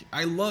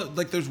 I love,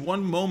 like, there's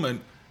one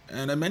moment,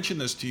 and I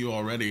mentioned this to you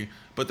already,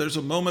 but there's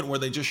a moment where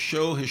they just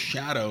show his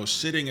shadow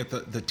sitting at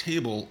the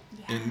table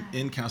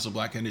in Castle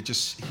Black, and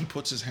he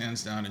puts his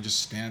hands down and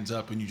just stands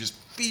up, and you just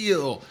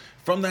feel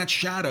from that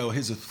shadow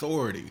his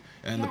authority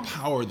and the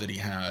power that he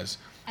has.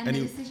 And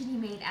the decision he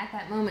made at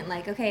that moment,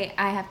 like, okay,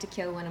 I have to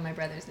kill one of my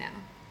brothers now.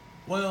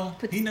 Well,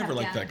 Put he the never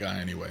stuff liked down. that guy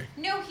anyway.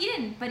 No, he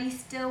didn't, but he's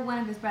still one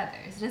of his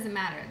brothers. It doesn't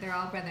matter. They're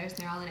all brothers,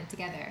 and they're all in it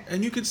together.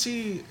 And you could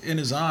see in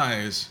his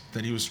eyes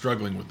that he was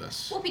struggling with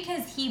this. Well,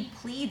 because he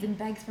pleads and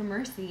begs for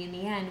mercy in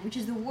the end, which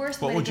is the worst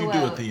What way would to you go do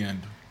out. at the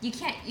end? You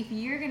can't, if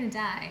you're going to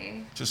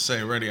die. Just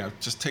say, ready,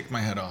 just take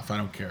my head off. I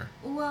don't care.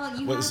 Well,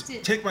 you have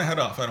to. Take my head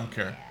off. I don't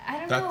care. I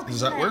don't know. 'cause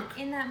Does that work?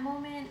 In that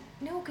moment,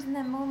 no, because in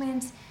that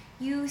moment,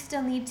 he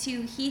still needs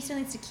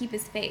to keep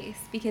his face,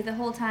 because the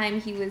whole time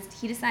he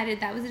decided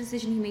that was a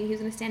decision he made. He was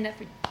going to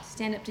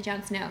stand up to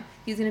Jon Snow.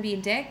 He was going to be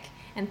a dick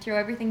and throw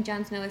everything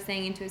Jon Snow was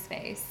saying into his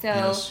face.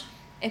 So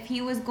if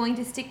he was going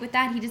to stick with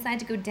that, he decided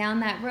to go down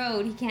that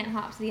road. He can't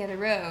hop to the other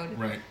road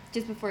Right.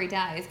 just before he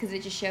dies, because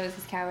it just shows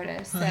his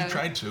cowardice. So He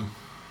tried to.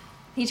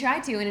 He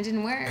tried to, and it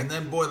didn't work. And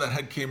then, boy, that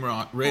head came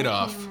right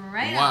off. Came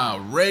right wow,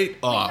 off. right We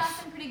off.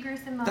 saw some pretty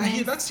gruesome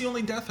moments. That's the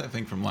only death, I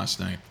think, from last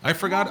night. I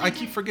forgot. Well, we I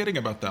keep did- forgetting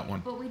about that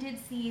one. But we did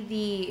see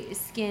the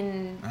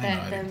skin. I know,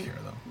 I didn't care,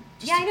 though.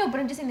 Yeah, I know, but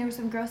I'm just saying there were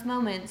some gross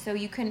moments, so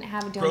you couldn't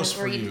have a Gross donut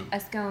for or eat you. a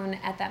scone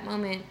at that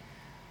moment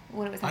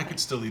when it was I happening. could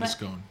still eat a But-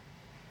 scone.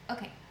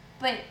 Okay,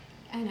 but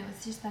I know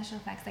it's just special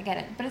effects. I get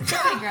it, but it's still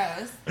pretty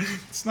gross.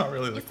 It's not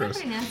really that It's still gross.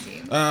 pretty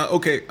nasty.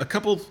 Okay, a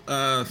couple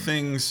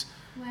things,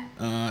 What?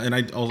 and I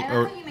love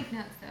how you make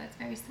notes, though. It's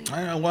very sweet.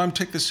 I know. Well, I'm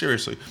take this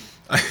seriously.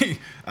 We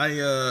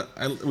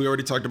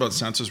already talked about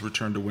Sansa's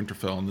return to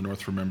Winterfell, and the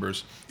North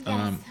remembers.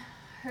 Yes,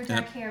 her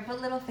dark hair,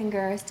 but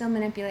Littlefinger is still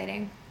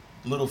manipulating.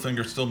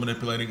 Littlefinger still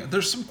manipulating.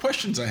 There's some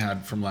questions I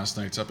had from last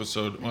night's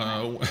episode.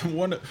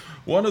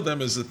 One of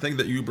them is the thing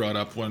that you brought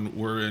up when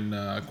we're in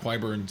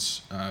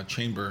Qyburn's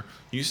chamber.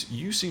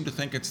 You seem to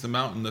think it's the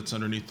mountain that's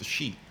underneath the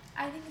sheet.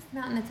 I think it's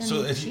not in the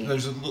So sheet.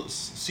 there's a little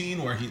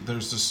scene where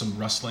there's just some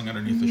rustling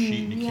underneath the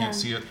sheet, and you can't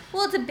see it.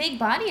 Well, it's a big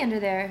body under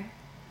there.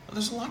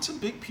 There's lots of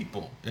big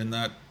people in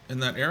that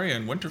area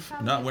in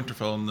Winterfell, not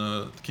Winterfell, in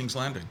the King's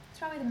Landing. It's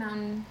probably the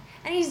mountain.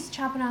 And he's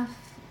chopping off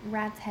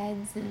rats'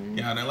 heads and...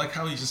 Yeah, and I like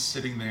how he's just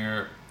sitting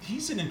there.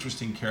 He's an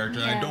interesting character,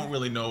 and I Yeah. don't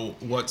really know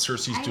what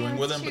Cersei's doing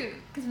with him.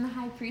 Because when the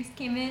High Priest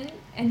came in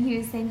and he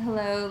was saying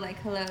hello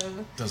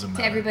Doesn't to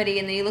matter. everybody,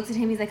 and then he looks at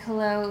him, he's like,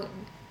 hello.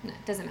 No,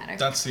 it doesn't matter.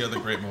 That's the other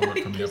great moment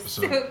from the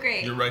episode. So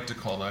great. You're right to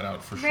call that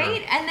out for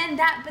Right? sure. And then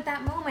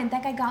that moment,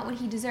 that guy got what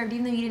he deserved,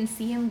 even though you didn't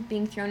see him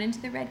being thrown into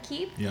the Red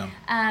Keep. Yeah.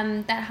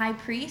 That High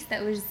Priest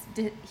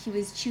he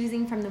was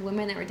choosing from the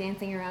women that were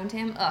dancing around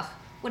him. Ugh,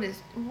 what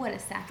a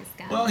sack of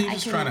scum. Well, he's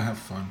just trying to have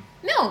fun.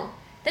 No,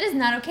 that is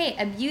not okay.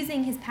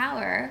 Abusing his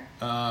power.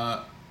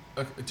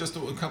 Just a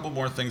couple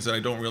more things that I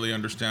don't really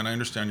understand. I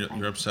understand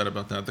you're upset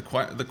about that. The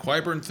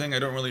Qyburn thing, I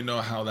don't really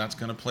know how that's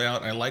going to play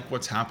out. I like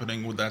what's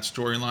happening with that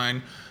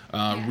storyline.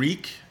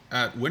 Reek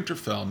at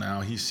Winterfell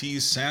now, he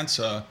sees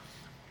Sansa,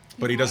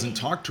 but he doesn't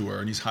talk to her,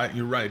 and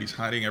you're right, he's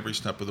hiding every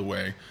step of the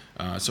way.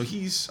 So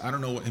I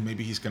don't know,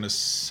 maybe he's going to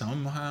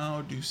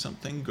somehow do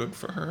something good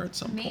for her at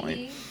some point.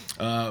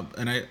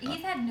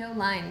 He's had no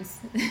lines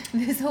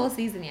this whole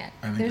season yet.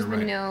 I think There's you're been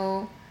right.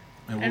 no...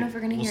 I don't know if we're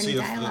going to hear any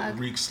dialogue. We'll see if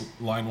Reek's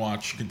line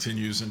watch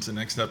continues into the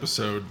next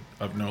episode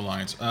of No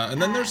Lines. And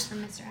then there's,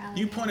 from Mr. Allen.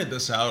 you pointed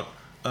this out,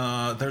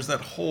 there's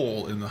that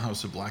hole in the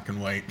House of Black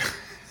and White.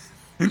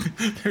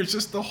 There's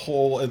just the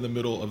hole in the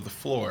middle of the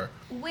floor.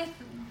 With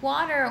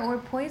water or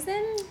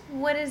poison?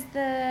 What is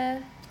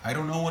the... I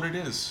don't know what it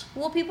is.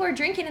 Well, people are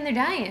drinking and they're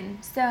dying,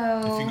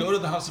 so... If you go to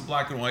the House of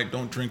Black and White,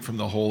 don't drink from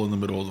the hole in the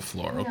middle of the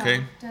floor, okay?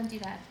 No, don't do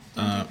that.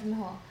 Don't drink from the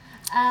hole.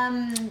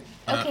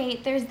 Okay,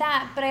 there's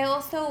that, but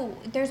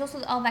there's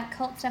also all that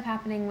cult stuff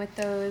happening with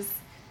those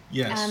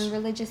Yes.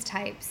 religious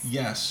types.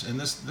 Yes, and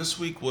this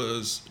week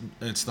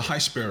it's the High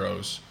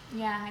Sparrows.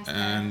 Yeah, I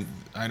And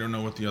I don't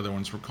know what the other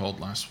ones were called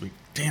last week.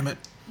 Damn it.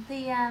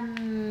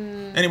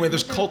 Anyway,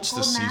 There's cults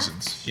this season.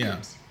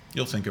 Yeah,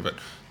 you'll think of it.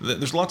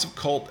 There's lots of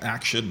cult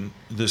action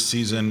this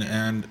season,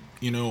 and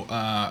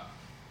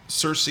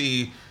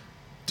Cersei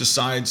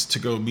decides to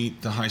go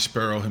meet the High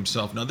Sparrow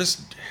himself. Now,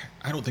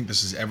 I don't think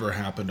this has ever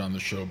happened on the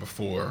show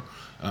before.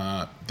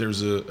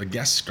 There's a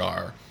guest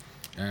star,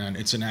 and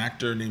it's an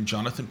actor named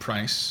Jonathan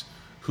Pryce,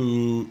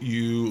 who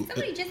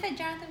Somebody just said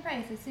Jonathan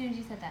Pryce as soon as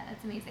you said that.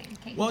 That's amazing.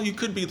 Okay. Well, you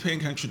could be paying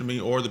attention to me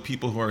or the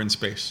people who are in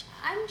space.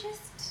 I'm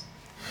just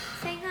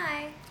saying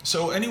hi.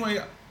 So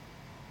anyway,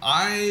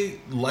 I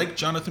like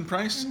Jonathan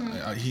Pryce.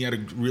 Mm-hmm. He had a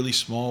really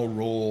small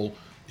role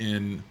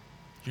in...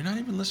 You're not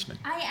even listening.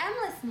 I am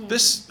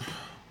listening.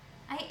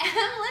 I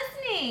am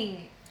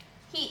listening.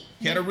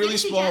 He had a really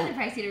small... Jonathan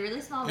Pryce, he had a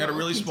really small role. He had a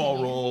really small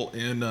Continue. role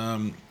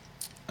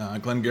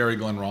in Glengarry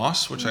Glen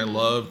Ross, which I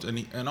loved,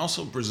 and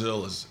also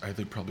Brazil is, I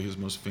think, probably his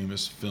most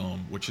famous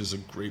film, which is a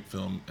great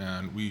film,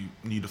 and we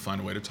need to find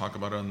a way to talk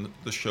about it on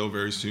the show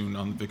very soon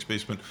on the Vic's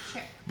Basement.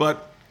 Sure.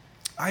 But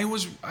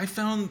I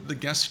found the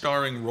guest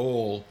starring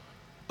role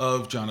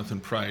of Jonathan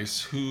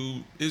Pryce,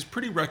 who is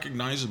pretty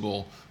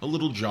recognizable, a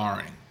little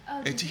jarring.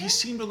 Oh, did He you?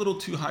 seemed a little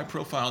too high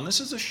profile, and this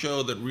is a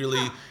show that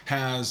really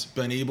has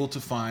been able to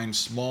find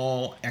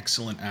small,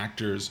 excellent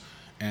actors,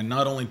 and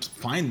not only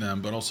find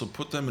them, but also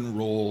put them in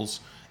roles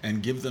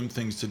and give them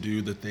things to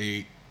do that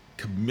they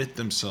commit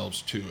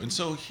themselves to. And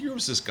so here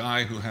was this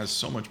guy who has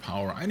so much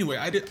power. Anyway,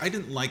 I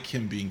didn't like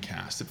him being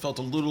cast. It felt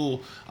a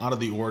little out of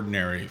the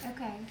ordinary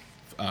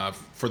Okay.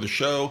 for the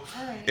show.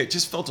 All right. It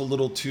just felt a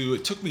little too...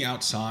 It took me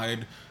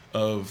outside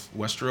of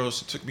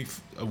Westeros. It took me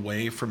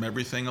away from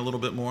everything a little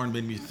bit more and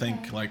made me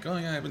think like, oh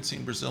yeah, I haven't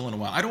seen Brazil in a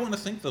while. I don't want to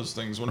think those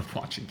things when I'm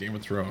watching Game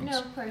of Thrones. No,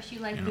 of course, you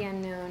like the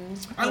unknown.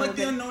 I like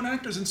the unknown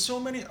actors,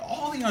 and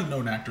all the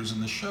unknown actors in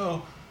the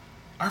show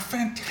are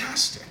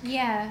fantastic.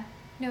 Yeah.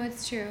 No,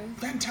 it's true.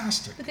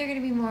 Fantastic. But they're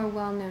going to be more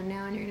well-known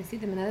now, and you're going to see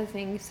them in other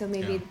things, so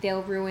maybe Yeah.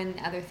 they'll ruin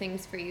other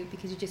things for you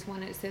because you just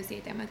want to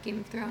associate them with Game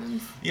of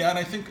Thrones. Yeah, and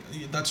I think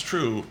that's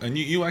true. And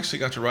you actually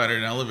got to ride in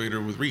an elevator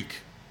with Reek.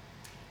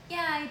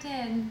 Yeah, I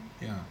did.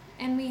 Yeah.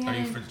 And we Did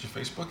had... you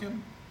Facebook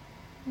him?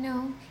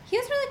 No. He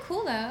was really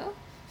cool, though.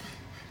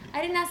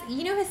 I didn't ask.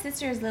 You know his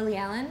sister is Lily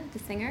Allen, the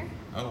singer?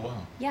 Oh,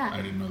 wow. Yeah. I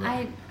didn't know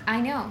that.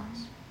 I know.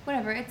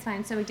 Whatever, it's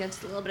fine. So we did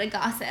just a little bit of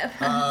gossip.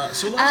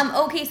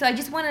 Okay, so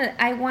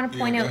I want to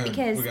point out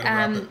because we gotta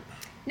wrap it.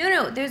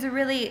 no, there's a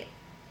really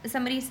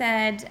somebody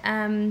said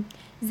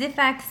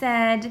Zifak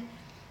said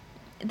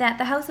that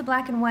the House of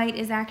Black and White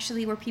is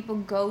actually where people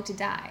go to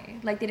die.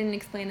 Like they didn't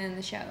explain it in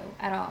the show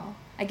at all.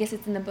 I guess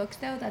it's in the books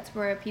though. That's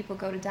where people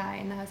go to die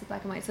in the House of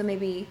Black and White. So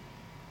maybe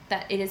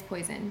that it is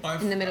poison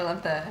in the middle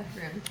of the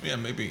room. Yeah,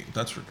 maybe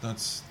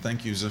that's.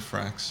 Thank you,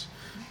 Zifrax.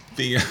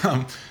 The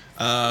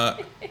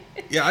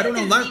yeah, I don't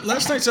know.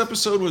 Last night's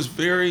episode was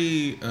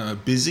very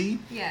busy.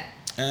 Yeah.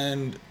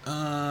 And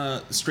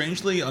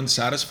strangely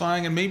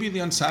unsatisfying, and maybe the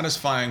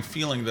unsatisfying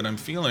feeling that I'm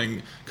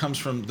feeling comes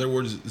from there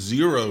were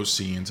 0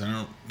 scenes.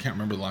 I can't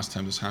remember the last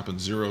time this happened.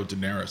 0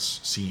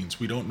 Daenerys scenes.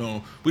 We don't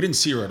know. We didn't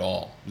see her at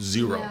all.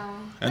 0. No.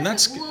 And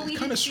that's we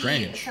kind of see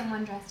strange.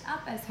 Someone dressed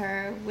up as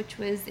her, which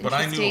was interesting. But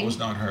I knew it was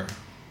not her.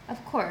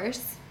 Of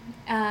course.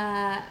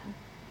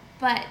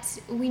 But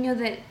we know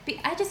that.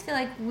 I just feel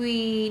like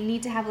we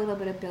need to have a little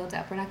bit of build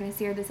up. We're not going to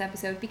see her this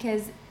episode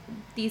because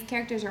these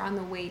characters are on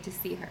the way to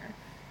see her.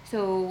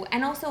 So,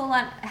 and also a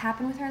lot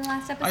happened with her in the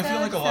last episode. I feel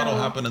like a lot will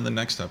happen in the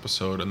next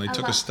episode, and they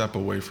took a step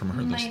away from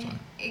her this time.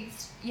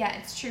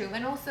 It's true.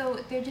 And also,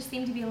 there just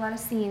seemed to be a lot of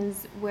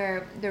scenes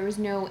where there was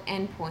no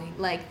end point.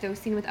 Like, the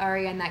scene with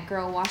Arya and that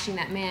girl washing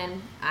that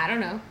man. I don't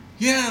know.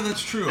 Yeah,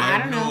 that's true. I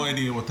have no know.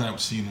 idea what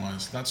that scene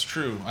was. That's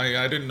true.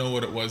 I didn't know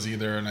what it was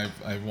either, and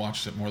I've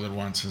watched it more than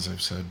once, as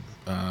I've said.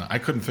 I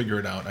couldn't figure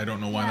it out. I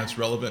don't know why that's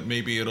relevant.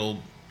 Maybe it'll...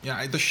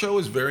 Yeah, the show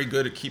is very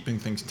good at keeping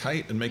things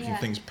tight and making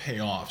things pay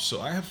off. So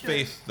I have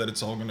faith that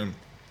it's all going to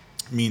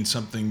mean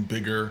something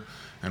bigger,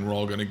 and we're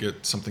all going to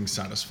get something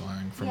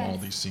satisfying from all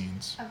these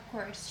scenes. Of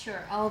course,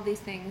 sure. All of these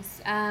things.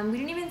 We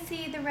didn't even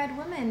see the Red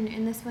Woman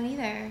in this one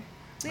either.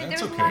 There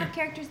was a lot of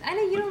characters. I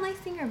know you don't like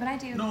seeing her, but I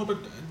do. No,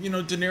 but,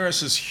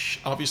 Daenerys is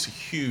obviously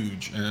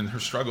huge, and her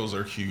struggles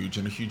are huge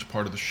and a huge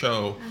part of the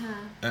show.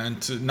 And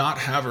to not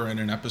have her in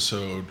an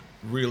episode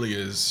really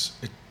is...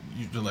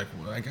 You're like,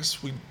 well, I guess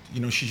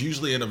she's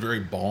usually in a very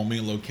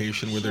balmy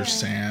location where there's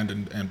sand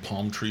and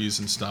palm trees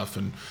and stuff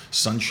and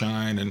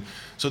sunshine, and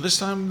so this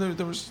time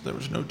there was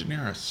no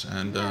Daenerys,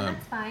 and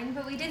that's fine.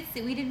 But we did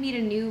meet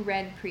a new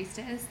Red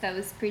Priestess that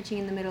was preaching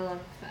in the middle of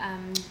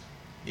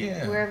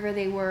wherever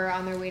they were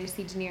on their way to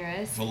see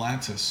Daenerys.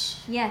 Volantis.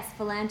 Yes,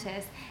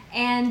 Volantis.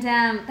 And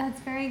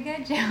that's very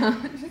good, Joe.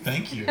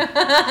 Thank you.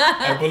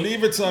 I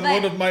believe it's on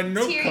one of my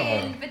note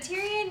cards. But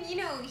Tyrion,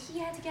 he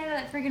had to get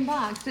out of that friggin'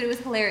 box. But it was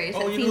hilarious.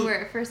 That scene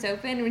where it first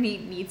opened when he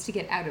needs to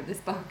get out of this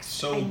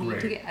box. I need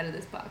to get out of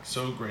this box.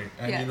 So great.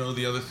 And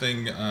the other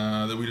thing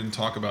that we didn't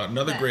talk about,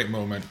 another great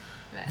moment,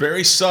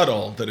 very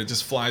subtle, that it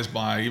just flies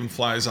by, even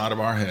flies out of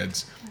our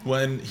heads,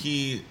 when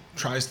he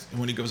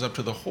goes up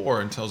to the whore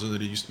and tells her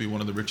that he used to be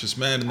one of the richest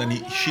men, and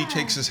then she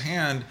takes his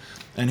hand,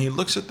 and he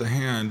looks at the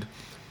hand,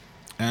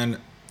 and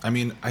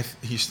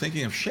he's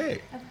thinking of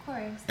Shay. Of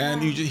course.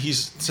 And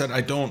he's said,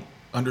 I don't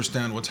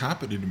understand what's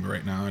happening to me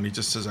right now, and he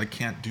just says, I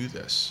can't do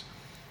this.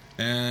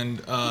 And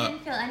he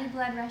didn't feel any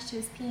blood rush to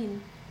his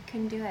peen.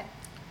 Couldn't do it.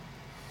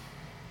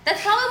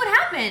 That's probably what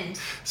happened.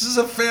 This is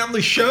a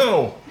family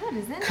show. No, it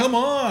isn't. Come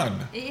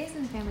on. It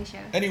isn't a family show.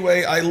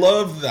 Anyway, I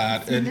love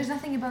that. There's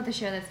nothing about the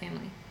show that's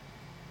family.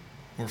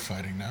 We're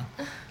fighting now.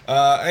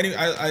 Anyway,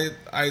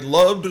 I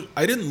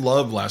didn't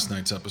love last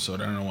night's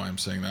episode. I don't know why I'm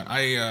saying that.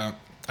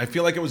 I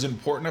feel like it was an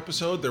important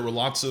episode. There were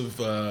lots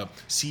of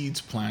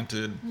seeds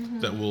planted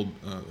that will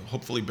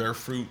hopefully bear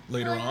fruit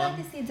later on. I feel like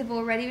the seeds have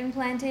already been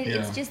planted. Yeah.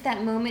 It's just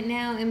that moment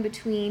now in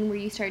between where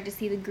you start to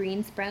see the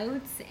green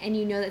sprouts and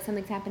you know that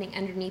something's happening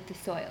underneath the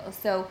soil.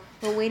 So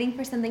we're waiting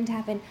for something to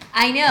happen.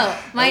 I know.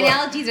 My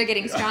analogies are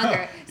getting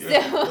stronger.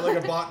 You're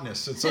like a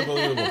botanist. It's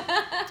unbelievable.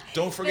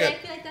 Don't forget. But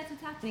I feel like that's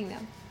what's happening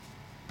though.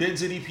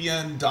 Bids at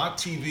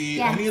EPN.tv.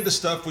 Yes. Any of the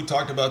stuff we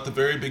talked about at the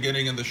very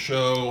beginning of the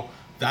show,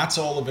 that's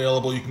all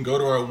available. You can go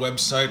to our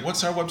website.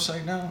 What's our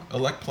website now?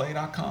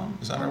 electplay.com?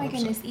 Is that our website? Oh my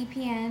goodness,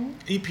 EPN.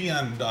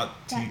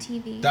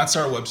 EPN.tv. That's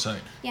our website.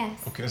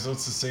 Yes. Okay, so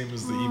it's the same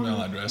as the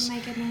email address. Oh my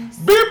goodness.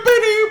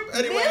 Boop-a-doop.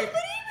 Anyway.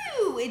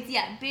 Boop-a-doop.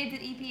 It's, bids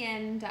at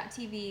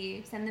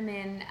EPN.tv. Send them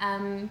in.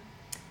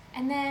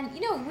 And then,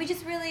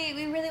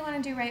 we really want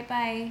to do right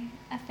by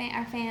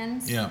our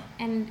fans. Yeah.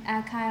 And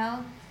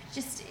Kyle.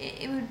 Just,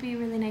 it would be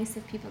really nice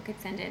if people could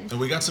send in. And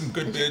we got some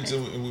good bids,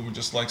 and we would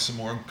just like some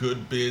more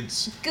good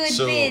bids. Good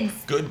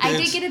bids. I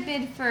did get a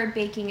bid for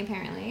baking,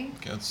 apparently.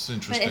 Okay, that's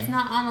interesting. But it's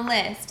not on the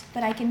list.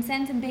 But I can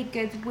send some baked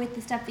goods with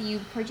the stuff that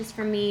you purchased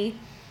from me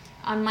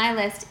on my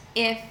list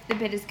if the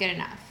bid is good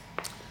enough.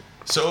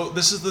 So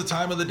this is the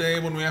time of the day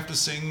when we have to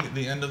sing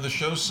the end of the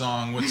show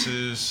song, which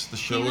is the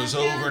show is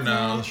over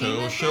now. The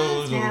show's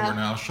over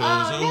now.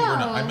 Show's over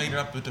now. I made it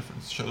up a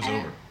different show's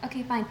over.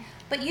 Okay, fine.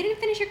 But you didn't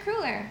finish your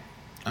cruller.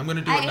 I'm going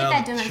to do it now. I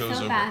ate that donut show's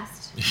so over.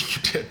 Fast.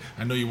 You did.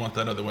 I know you want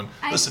that other one.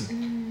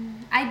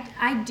 Listen.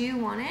 I do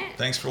want it.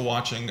 Thanks for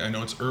watching. I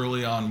know it's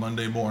early on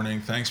Monday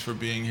morning. Thanks for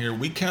being here.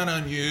 We count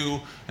on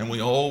you, and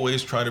we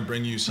always try to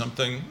bring you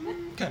something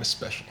kind of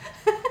special.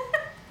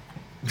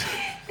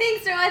 Thank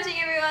Thanks for watching,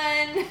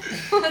 everyone.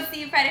 We'll see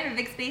you Friday for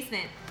Vic's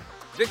Basement.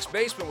 Vic's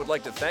Basement would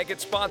like to thank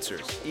its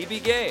sponsors,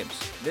 EB Games,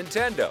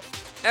 Nintendo,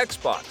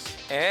 Xbox,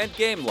 and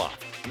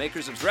Gameloft,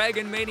 makers of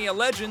Dragon Mania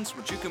Legends,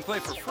 which you can play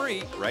for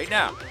free right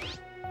now.